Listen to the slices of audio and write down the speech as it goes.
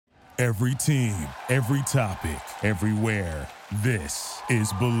Every team, every topic, everywhere. This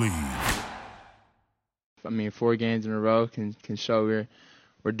is Believe. I mean, 4 games in a row can show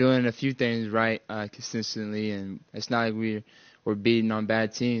we're doing a few things right consistently, and it's not like we're beating on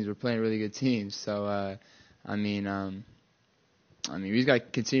bad teams. We're playing really good teams. So, we just got to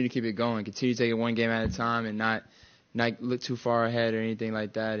continue to keep it going, continue to take it one game at a time, and not look too far ahead or anything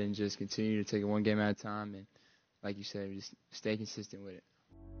like that, and just continue to take it one game at a time, and like you said, just stay consistent with it.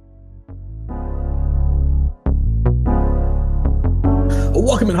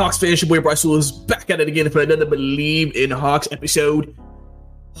 Welcome in, Hawks fans. Your boy Bryce Lewis back at it again for another Believe in Hawks episode.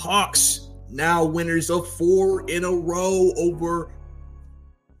 Hawks now winners of 4 in a row over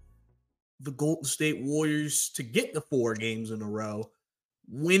the Golden State Warriors to get the 4 games in a row,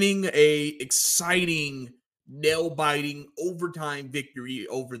 winning a exciting, nail-biting overtime victory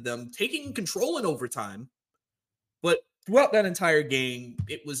over them, taking control in overtime. But throughout that entire game,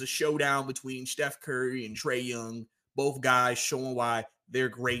 it was a showdown between Steph Curry and Trae Young, both guys showing why they're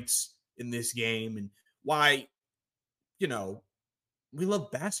greats in this game and why, we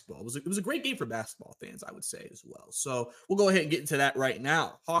love basketball. It was a great game for basketball fans, I would say, as well. So we'll go ahead and get into that right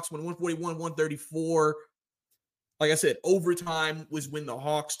now. Hawks won 141-134. Like I said, overtime was when the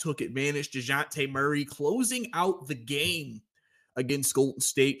Hawks took advantage. DeJounte Murray closing out the game against Golden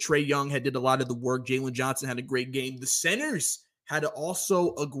State. Trae Young did a lot of the work. Jalen Johnson had a great game. The centers had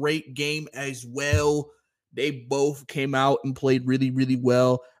also a great game as well. They both came out and played really, really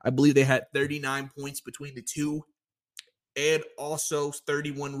well. I believe they had 39 points between the two and also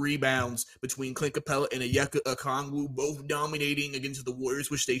 31 rebounds between Clint Capella and Onyeka Okongwu, both dominating against the Warriors,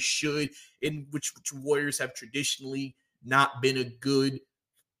 which they should, in which Warriors have traditionally not been a good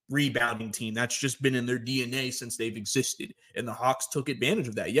rebounding team. That's just been in their DNA since they've existed, and the Hawks took advantage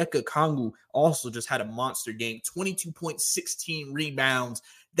of that. Onyeka Okongwu also just had a monster game, 22.16 rebounds.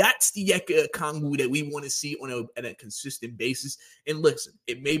 That's the Onyeka Okongwu that we want to see on a consistent basis. And listen,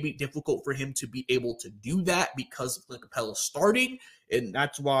 it may be difficult for him to be able to do that because of Clint Capella starting, and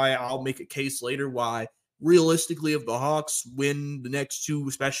that's why I'll make a case later why realistically if the Hawks win the next 2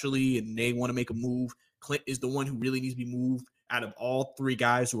 especially and they want to make a move, Clint is the one who really needs to be moved out of all 3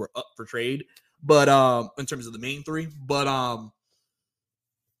 guys who are up for trade. But in terms of the main 3, but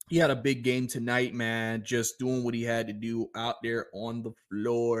he had a big game tonight, man, just doing what he had to do out there on the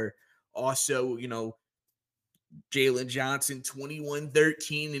floor. Also, Jalen Johnson, 21,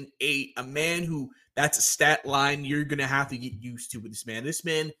 13, and 8, a man who that's a stat line you're going to have to get used to with this man. This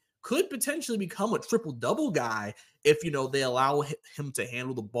man could potentially become a triple-double guy if, they allow him to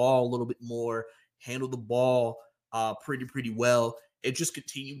handle the ball a little bit more, handle the ball pretty well, and just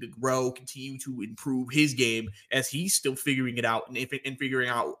continue to grow, continue to improve his game as he's still figuring it out and figuring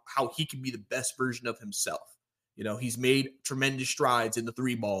out how he can be the best version of himself. He's made tremendous strides in the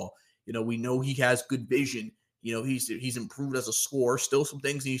 3-ball. We know he has good vision. He's improved as a scorer. Still some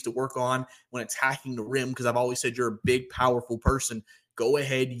things he needs to work on when attacking the rim, because I've always said you're a big, powerful person. Go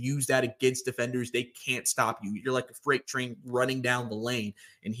ahead, use that against defenders. They can't stop you. You're like a freight train running down the lane,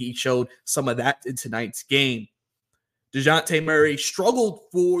 and he showed some of that in tonight's game. DeJounte Murray struggled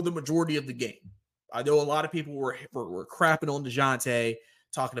for the majority of the game. I know a lot of people were crapping on DeJounte,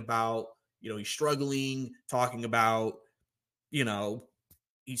 talking about, he's struggling, talking about,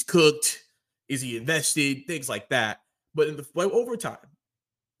 he's cooked, is he invested, things like that. But in the overtime,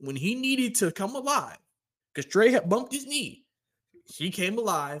 when he needed to come alive, because Trae had bumped his knee, he came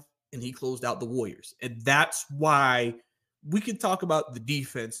alive and he closed out the Warriors. And that's why we can talk about the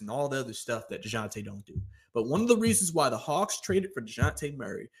defense and all the other stuff that DeJounte don't do. But one of the reasons why the Hawks traded for DeJounte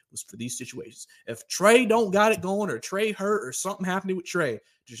Murray was for these situations. If Trae don't got it going or Trae hurt or something happening with Trae,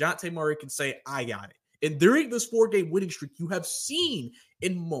 DeJounte Murray can say, I got it. And during this 4-game winning streak, you have seen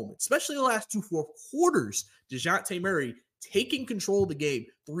in moments, especially the last 2 4 quarters, DeJounte Murray taking control of the game,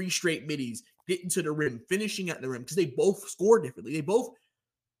 3 straight middies, getting to the rim, finishing at the rim, because they both score differently.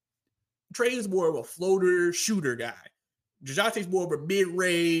 Trae is more of a floater shooter guy. DeJounte is more of a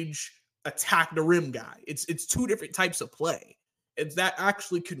mid-range attack the rim guy. It's 2 different types of play. And that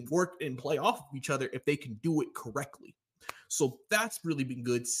actually can work and play off of each other if they can do it correctly. So that's really been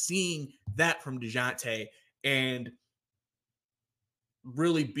good, seeing that from DeJounte and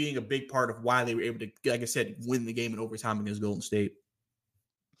really being a big part of why they were able to, like I said, win the game in overtime against Golden State.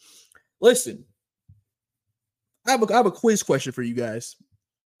 Listen, I have a quiz question for you guys.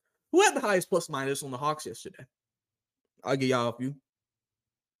 Who had the highest plus minus on the Hawks yesterday? I'll get y'all a few.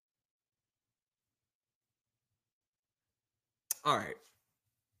 All right.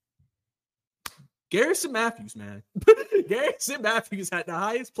 Garrison Matthews, man. Garrison Matthews had the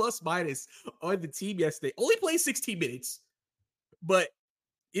highest plus minus on the team yesterday. Only played 16 minutes, but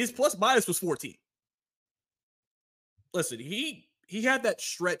His plus minus was 14. Listen, he had that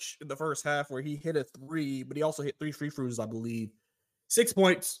stretch in the first half where he hit a 3, but he also hit 3 free throws, I believe. 6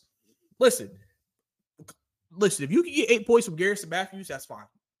 points. Listen, if you can get 8 points from Garrison Matthews, that's fine.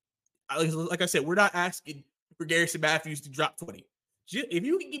 Like I said, we're not asking for Garrison Matthews to drop 20. If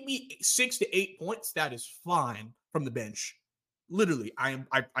you can give me 6 to 8 points, that is fine from the bench. Literally, I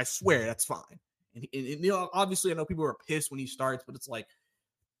swear that's fine. And obviously, I know people are pissed when he starts, but it's like,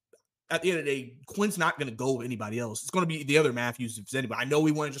 at the end of the day, Quinn's not going to go with anybody else. It's going to be the other Matthews if it's anybody. I know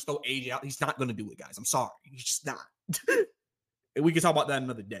we want to just throw AJ out. He's not going to do it, guys. I'm sorry. He's just not. And we can talk about that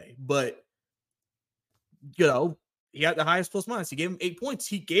another day. But, he had the highest plus minus. He gave him 8 points.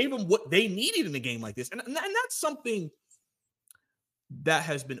 He gave them what they needed in a game like this. And that's something that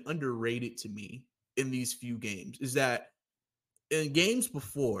has been underrated to me in these few games, is that in games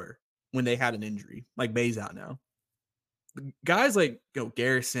before when they had an injury, like Bay's out now, guys like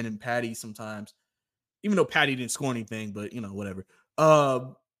Garrison and Patty sometimes, even though Patty didn't score anything, but whatever.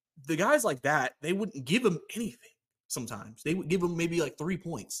 The guys like that, they wouldn't give him anything. Sometimes they would give him maybe like 3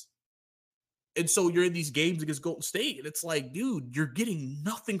 points. And so you're in these games against Golden State, and it's like, dude, you're getting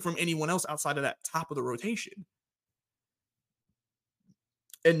nothing from anyone else outside of that top of the rotation.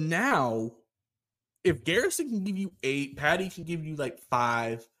 And now, if Garrison can give you 8, Patty can give you like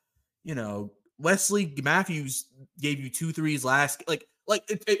 5, Wesley Matthews gave you 2 threes last. Like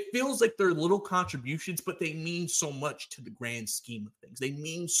it feels like they're little contributions, but they mean so much to the grand scheme of things. They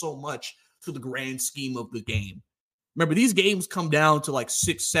mean so much to the grand scheme of the game. Remember, these games come down to like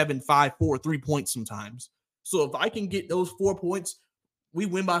 6, 7, 5, 4, 3 points sometimes. So if I can get those 4 points, we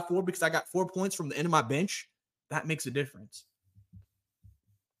win by 4 because I got 4 points from the end of my bench. That makes a difference.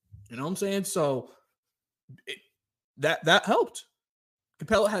 You know what I'm saying? So that helped.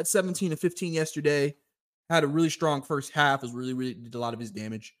 Capella had 17 and 15 yesterday. Had a really strong first half. Was really did a lot of his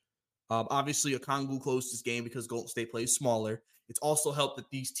damage. Obviously, Okongwu closed this game because Golden State plays smaller. It's also helped that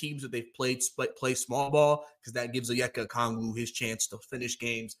these teams that they've played play small ball, because that gives Onyeka Okongwu his chance to finish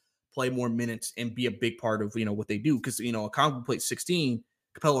games, play more minutes, and be a big part of what they do. Because Okongwu played 16,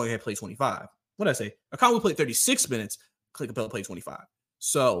 Capella only had played 25. What did I say? Okongwu played 36 minutes. Capella played 25.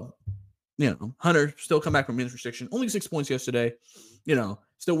 So Hunter still come back from minutes restriction. Only 6 points yesterday.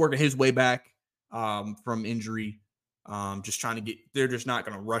 Still working his way back from injury. Just trying to they're just not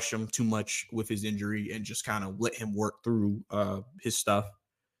going to rush him too much with his injury and just kind of let him work through his stuff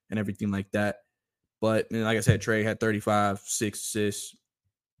and everything like that. But like I said, Trey had 35, 6 assists,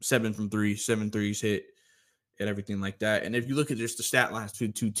 7 from 3, 7 threes hit, and everything like that. And if you look at just the stat lines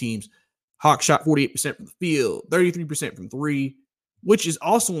between the two teams, Hawks shot 48% from the field, 33% from 3, which is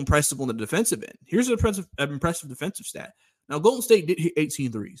also impressive on the defensive end. Here's an impressive defensive stat. Now, Golden State did hit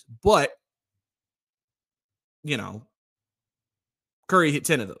 18 threes, but, Curry hit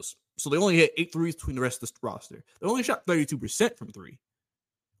 10 of those. So they only hit 8 threes between the rest of the roster. They only shot 32% from 3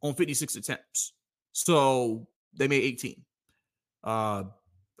 on 56 attempts. So they made 18.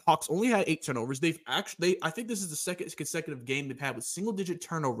 Hawks only had 8 turnovers. I think this is the second consecutive game they've had with single-digit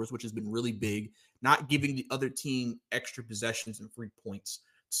turnovers, which has been really big, not giving the other team extra possessions and free points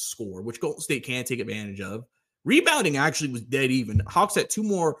to score, which Golden State can take advantage of. Rebounding actually was dead even. Hawks had 2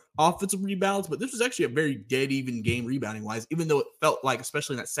 more offensive rebounds, but this was actually a very dead even game rebounding-wise, even though it felt like,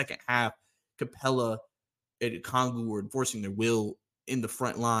 especially in that second half, Capella and Okongwu were enforcing their will in the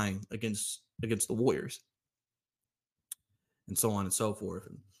front line against the Warriors. And so on and so forth.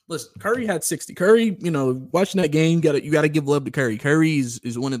 And listen, Curry had 60. Curry, watching that game, you got to give love to Curry. Curry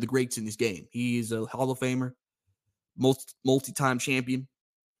is one of the greats in this game. He is a Hall of Famer, multi-time champion.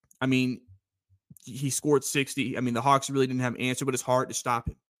 I mean, he scored 60. I mean, the Hawks really didn't have an answer, but it's hard to stop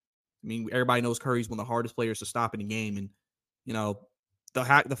him. I mean, everybody knows Curry's one of the hardest players to stop in a game. And,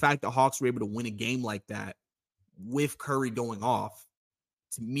 the fact the Hawks were able to win a game like that with Curry going off,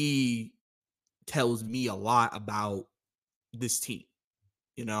 to tells me a lot about this team,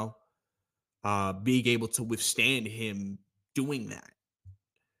 being able to withstand him doing that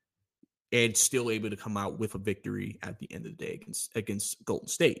and still able to come out with a victory at the end of the day against Golden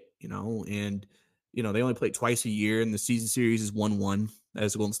State, and, they only play twice a year, and the season series is 1-1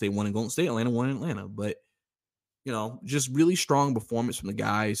 as Golden State won in Golden State, Atlanta won in Atlanta. But, just really strong performance from the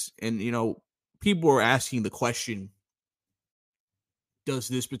guys. And, people are asking the question, does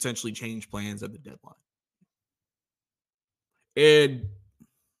this potentially change plans at the deadline? And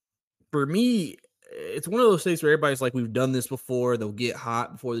for me, it's one of those things where everybody's like, we've done this before. They'll get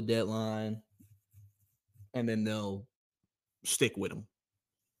hot before the deadline, and then they'll stick with them.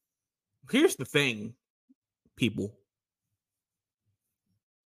 Here's the thing, people.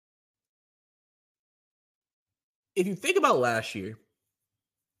 If you think about last year,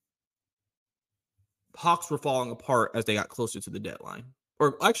 Hawks were falling apart as they got closer to the deadline,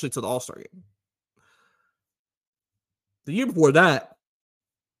 or actually to the All-Star game. The year before that,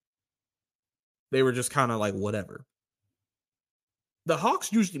 they were just kind of like whatever. The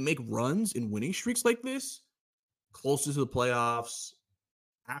Hawks usually make runs in winning streaks like this, closer to the playoffs,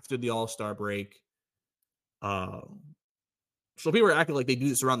 after the All-Star break. So people are acting like they do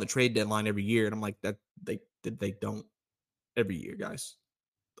this around the trade deadline every year, and I'm like, that they don't every year, guys.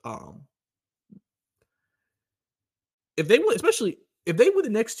 If they win, especially if they win the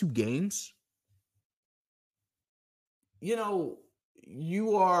next 2 games,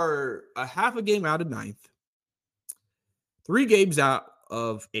 you are a half a game out of 9th, 3 games out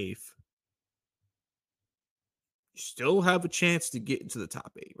of 8th. You still have a chance to get into the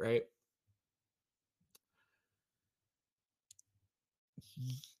top 8, right?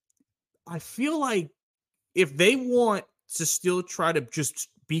 I feel like if they want to still try to just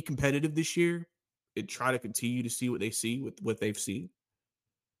be competitive this year and try to continue to see what they see with what they've seen,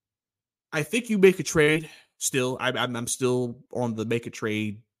 I think you make a trade still. I'm still on the make a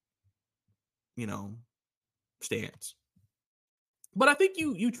trade, stance. But I think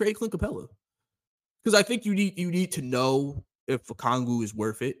you trade Clint Capella because I think you need to know if Okongwu is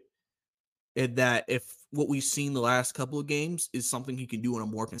worth it, and that if what we've seen the last couple of games is something he can do on a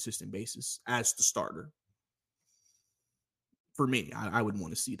more consistent basis as the starter. For me, I would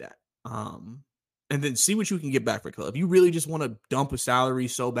want to see that. And then see what you can get back for Capella. If you really just want to dump a salary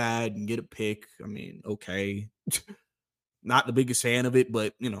so bad and get a pick, I mean, okay. Not the biggest fan of it,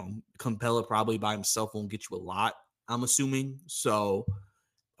 but, Capella probably by himself won't get you a lot, I'm assuming. So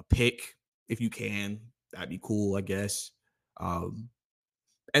a pick, if you can, that'd be cool, I guess. And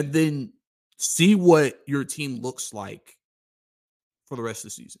then see what your team looks like for the rest of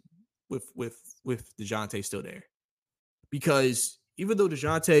the season with DeJounte still there. Because even though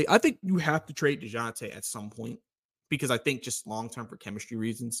DeJounte, I think you have to trade DeJounte at some point because I think just long-term for chemistry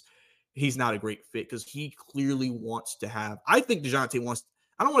reasons, he's not a great fit because he clearly wants to have, I think DeJounte wants,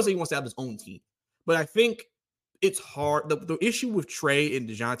 I don't want to say he wants to have his own team, but I think it's hard. The issue with Trey and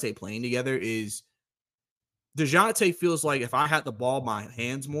DeJounte playing together is DeJounte feels like if I had the ball in my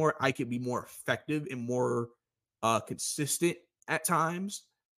hands more, I could be more effective and more consistent at times.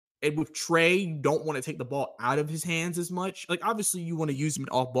 And with Trey, you don't want to take the ball out of his hands as much. Like, obviously, you want to use him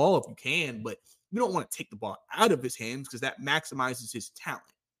off ball if you can, but you don't want to take the ball out of his hands because that maximizes his talent.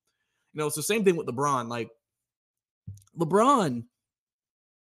 It's the same thing with LeBron. Like, LeBron,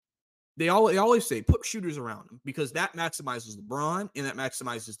 they always say put shooters around him because that maximizes LeBron and that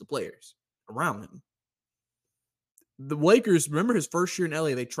maximizes the players around him. The Lakers, remember his first year in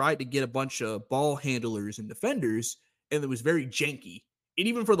LA, they tried to get a bunch of ball handlers and defenders, and it was very janky. And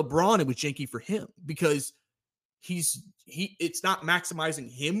even for LeBron, it was janky for him because it's not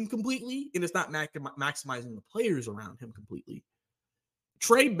maximizing him completely, and it's not maximizing the players around him completely.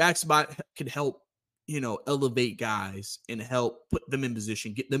 Trey Maximite can help, elevate guys and help put them in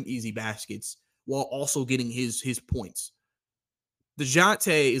position, get them easy baskets while also getting his points.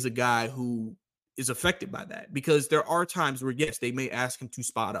 DeJounte is a guy who is affected by that because there are times where, yes, they may ask him to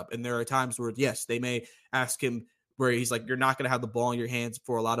spot up. And there are times where, yes, they may ask him where he's like, you're not going to have the ball in your hands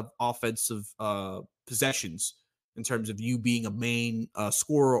for a lot of offensive possessions in terms of you being a main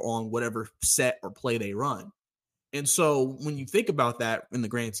scorer on whatever set or play they run. And so when you think about that in the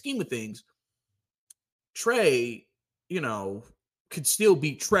grand scheme of things, Trey, could still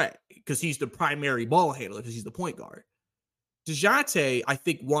beat Trey because he's the primary ball handler because he's the point guard. DeJounte, I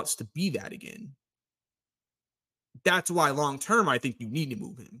think, wants to be that again. That's why long-term, I think you need to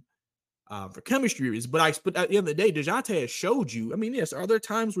move him for chemistry reasons. But at the end of the day, DeJounte has showed you, I mean, yes, are there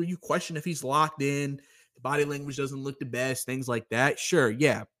times where you question if he's locked in, the body language doesn't look the best, things like that? Sure,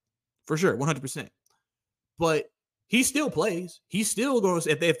 yeah, for sure, 100%. But he still plays. He's still going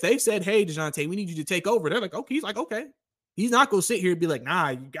to, if they said, hey, DeJounte, we need you to take over, they're like, okay. He's like, okay. He's not going to sit here and be like, nah,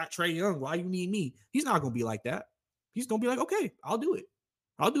 you got Trae Young. Why you need me? He's not going to be like that. He's going to be like, okay, I'll do it.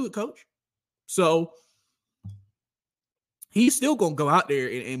 I'll do it, coach. So he's still going to go out there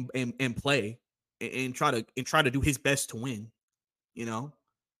and play and try to do his best to win,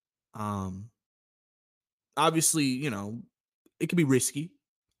 Obviously, it could be risky.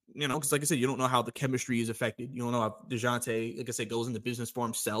 Because like I said, you don't know how the chemistry is affected. You don't know how DeJounte, like I said, goes into business for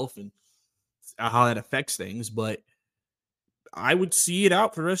himself and how that affects things. But I would see it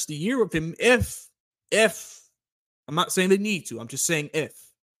out for the rest of the year with him if I'm not saying they need to. I'm just saying if,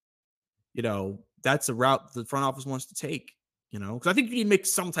 that's a route the front office wants to take, because I think you need to make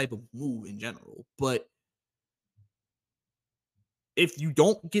some type of move in general. But if you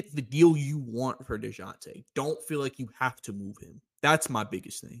don't get the deal you want for DeJounte, don't feel like you have to move him. That's my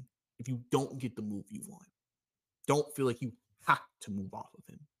biggest thing. if you don't get the move you want. Don't feel like you have to move off of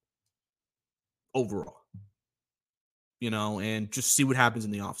him overall. And just see what happens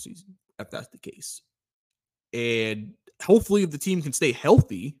in the offseason if that's the case. And hopefully if the team can stay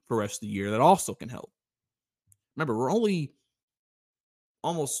healthy for the rest of the year, that also can help. Remember, we're only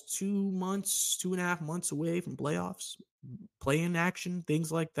almost 2.5 months away from playoffs, play-in action,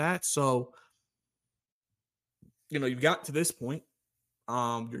 things like that. So, you've got to this point.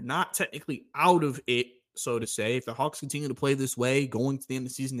 You're not technically out of it, so to say. If the Hawks continue to play this way, going to the end of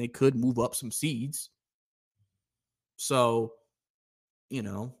the season, they could move up some seeds. So,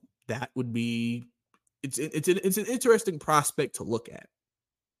 that would be it's an interesting prospect to look at.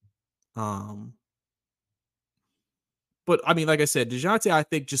 But I mean, like I said, DeJounte, I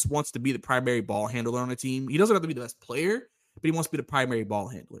think, just wants to be the primary ball handler on the team. He doesn't have to be the best player, but he wants to be the primary ball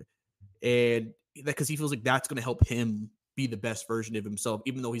handler. And because he feels like that's going to help him be the best version of himself,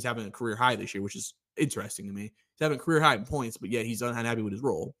 even though he's having a career high this year, which is interesting to me. He's having a career high in points, but yet he's unhappy with his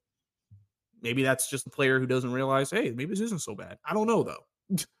role. Maybe that's just a player who doesn't realize, hey, maybe this isn't so bad. I don't know, though.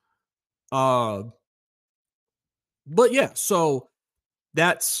 But yeah, so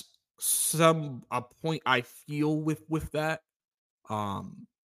that's a point I feel with that. I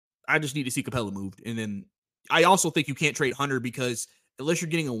just need to see Capella moved. And then I also think you can't trade Hunter because unless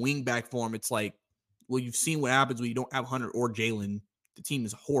you're getting a wing back for him, it's like, well, you've seen what happens when you don't have Hunter or Jalen. The team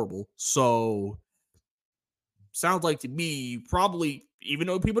is horrible. So sounds like to me, probably, even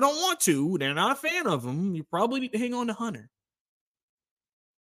though people don't want to, they're not a fan of him, you probably need to hang on to Hunter.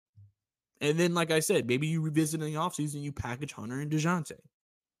 And then, like I said, maybe you revisit in the offseason, you package Hunter and DeJounte.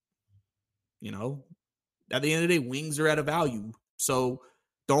 At the end of the day, wings are at a value. So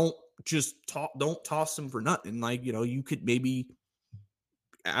don't toss them for nothing. Like, you could maybe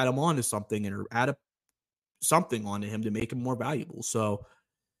add him on to something or add something onto him to make him more valuable. So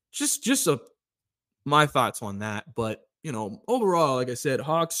just my thoughts on that. But, overall, like I said,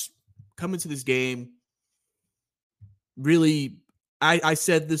 Hawks come into this game really, I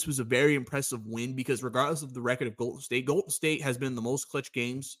said this was a very impressive win because regardless of the record of Golden State has been the most clutch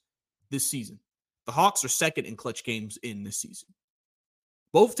games this season. The Hawks are second in clutch games in this season.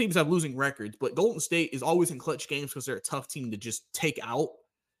 Both teams have losing records, but Golden State is always in clutch games because they're a tough team to just take out.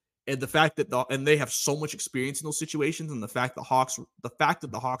 And the fact that they have so much experience in those situations, and the fact that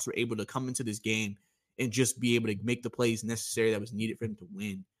the Hawks were able to come into this game and just be able to make the plays necessary that was needed for them to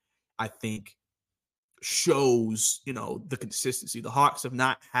win, I think shows, the consistency. The Hawks have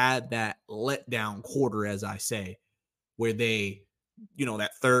not had that letdown quarter, as I say, where they,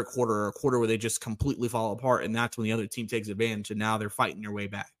 that third quarter or a quarter where they just completely fall apart, and that's when the other team takes advantage, and now they're fighting their way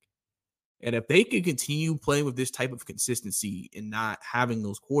back. And if they can continue playing with this type of consistency and not having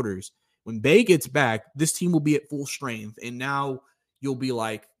those quarters, when Bay gets back, this team will be at full strength, and now you'll be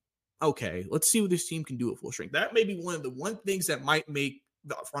like, okay, let's see what this team can do at full strength. That may be one of the things that might make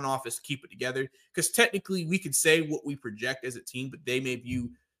the front office keep it together, because technically we could say what we project as a team, but they may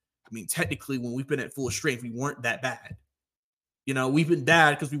view, technically when we've been at full strength, we weren't that bad. We've been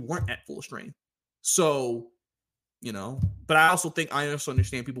bad because we weren't at full strength. So, but I also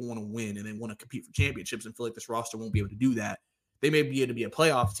understand people want to win and they want to compete for championships and feel like this roster won't be able to do that. They may be able to be a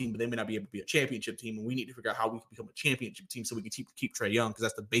playoff team, but they may not be able to be a championship team. And we need to figure out how we can become a championship team so we can keep Trae Young, because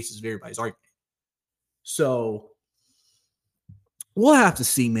that's the basis of everybody's argument. So we'll have to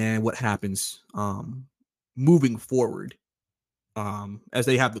see, man, what happens moving forward. As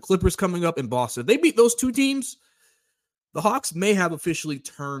they have the Clippers coming up in Boston. If they beat those two teams, the Hawks may have officially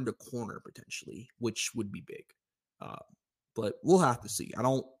turned a corner potentially, which would be big. But we'll have to see. I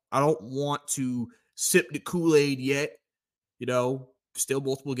don't want to sip the Kool-Aid yet. Still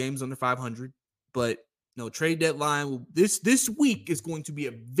multiple games under 500. But trade deadline. This week is going to be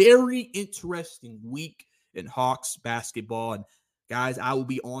a very interesting week in Hawks basketball. And guys, I will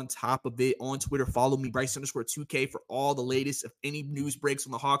be on top of it on Twitter. Follow me, Bryce_2K, for all the latest. If any news breaks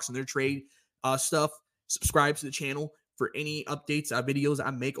on the Hawks and their trade stuff, subscribe to the channel for any updates, videos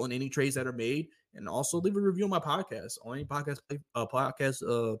I make on any trades that are made, and also leave a review on my podcast on any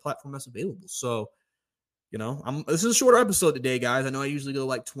podcast platform that's available. So, this is a shorter episode today, guys. I know I usually go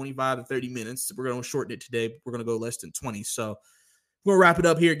like 25 to 30 minutes. We're going to shorten it today. We're going to go less than 20. So we're going to wrap it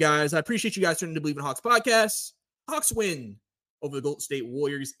up here, guys. I appreciate you guys turning to Believe in Hawks podcast. Hawks win over the Golden State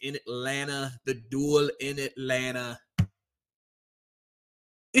Warriors in Atlanta. The Duel in Atlanta.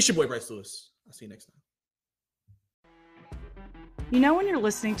 It's your boy, Bryce Lewis. I'll see you next time. When you're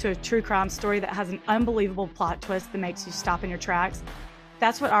listening to a true crime story that has an unbelievable plot twist that makes you stop in your tracks?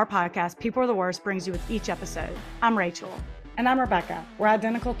 That's what our podcast, People Are the Worst, brings you with each episode. I'm Rachel. And I'm Rebecca. We're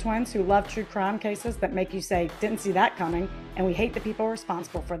identical twins who love true crime cases that make you say, didn't see that coming, and we hate the people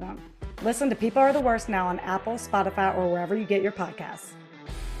responsible for them. Listen to People Are the Worst now on Apple, Spotify, or wherever you get your podcasts.